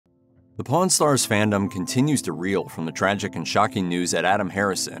The Pawn Stars fandom continues to reel from the tragic and shocking news that Adam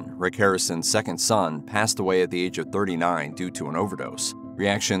Harrison, Rick Harrison's second son, passed away at the age of 39 due to an overdose.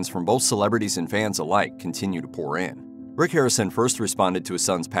 Reactions from both celebrities and fans alike continue to pour in. Rick Harrison first responded to his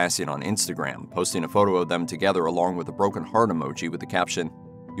son's passing on Instagram, posting a photo of them together along with a broken heart emoji with the caption,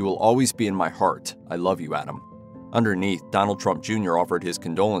 "You will always be in my heart. I love you, Adam." Underneath, Donald Trump Jr. offered his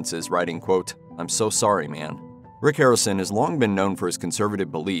condolences, writing, quote, "I'm so sorry, man." Rick Harrison has long been known for his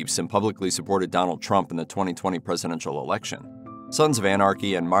conservative beliefs and publicly supported Donald Trump in the 2020 presidential election. Sons of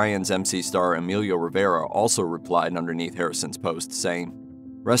Anarchy and Mayans MC star Emilio Rivera also replied underneath Harrison's post, saying,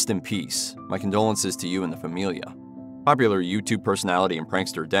 "Rest in peace. My condolences to you and the familia." Popular YouTube personality and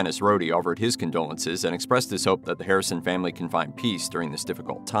prankster Dennis Rohde offered his condolences and expressed his hope that the Harrison family can find peace during this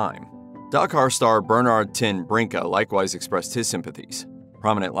difficult time. Dakar star Bernard Tin Brinca likewise expressed his sympathies.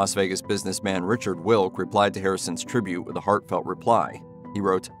 Prominent Las Vegas businessman Richard Wilk replied to Harrison's tribute with a heartfelt reply. He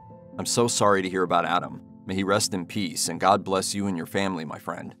wrote, "I'm so sorry to hear about Adam. May he rest in peace, and God bless you and your family, my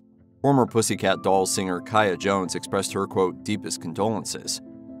friend." Former Pussycat Dolls singer Kaya Jones expressed her, quote, "deepest condolences."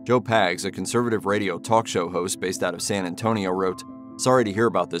 Joe Pags, a conservative radio talk show host based out of San Antonio, wrote, "Sorry to hear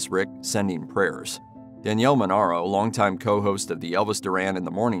about this, Rick. Sending prayers." Danielle Monaro, longtime co-host of the Elvis Duran in the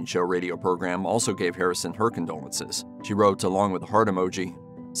Morning Show radio program, also gave Harrison her condolences. She wrote, along with a heart emoji,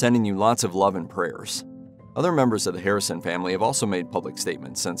 "Sending you lots of love and prayers." Other members of the Harrison family have also made public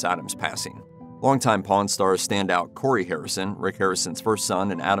statements since Adam's passing. Longtime Pawn Stars standout Corey Harrison, Rick Harrison's first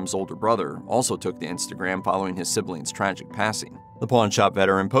son and Adam's older brother, also took to Instagram following his sibling's tragic passing. The pawn shop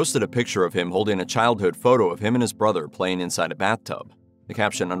veteran posted a picture of him holding a childhood photo of him and his brother playing inside a bathtub. The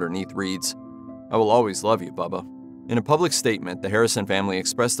caption underneath reads, "I will always love you, Bubba." In a public statement, the Harrison family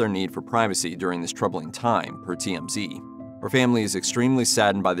expressed their need for privacy during this troubling time, per TMZ. "Our family is extremely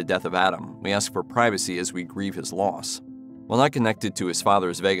saddened by the death of Adam. We ask for privacy as we grieve his loss." While not connected to his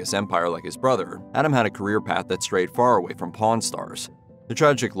father's Vegas empire like his brother, Adam had a career path that strayed far away from Pawn Stars. The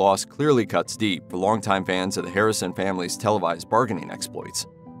tragic loss clearly cuts deep for longtime fans of the Harrison family's televised bargaining exploits.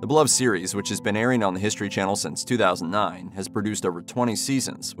 The beloved series, which has been airing on the History Channel since 2009, has produced over 20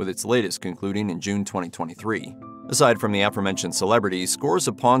 seasons, with its latest concluding in June 2023. Aside from the aforementioned celebrities, scores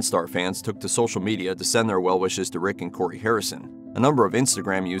of Pawn Star fans took to social media to send their well wishes to Rick and Corey Harrison. A number of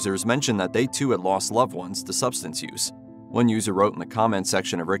Instagram users mentioned that they too had lost loved ones to substance use. One user wrote in the comment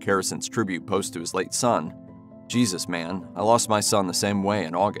section of Rick Harrison's tribute post to his late son, "Jesus, man, I lost my son the same way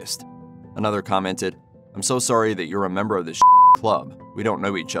in August." Another commented, "I'm so sorry that you're a member of this club. We don't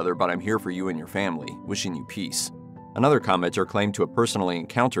know each other, but I'm here for you and your family, wishing you peace." Another commenter claimed to have personally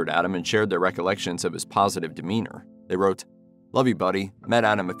encountered Adam and shared their recollections of his positive demeanor. They wrote, "Love you, buddy. Met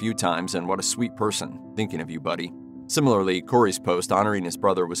Adam a few times, and what a sweet person. Thinking of you, buddy." Similarly, Corey's post honoring his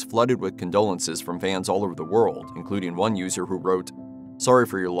brother was flooded with condolences from fans all over the world, including one user who wrote, "Sorry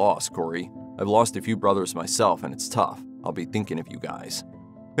for your loss, Corey. I've lost a few brothers myself, and it's tough. I'll be thinking of you guys."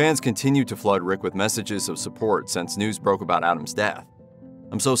 Fans continue to flood Rick with messages of support since news broke about Adam's death.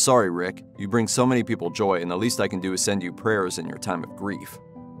 "I'm so sorry, Rick. You bring so many people joy, and the least I can do is send you prayers in your time of grief."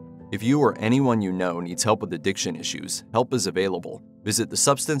 If you or anyone you know needs help with addiction issues, help is available. Visit the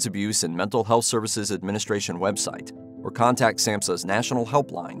Substance Abuse and Mental Health Services Administration website or contact SAMHSA's national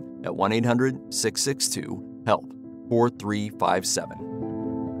helpline at 1-800-662-HELP 4357.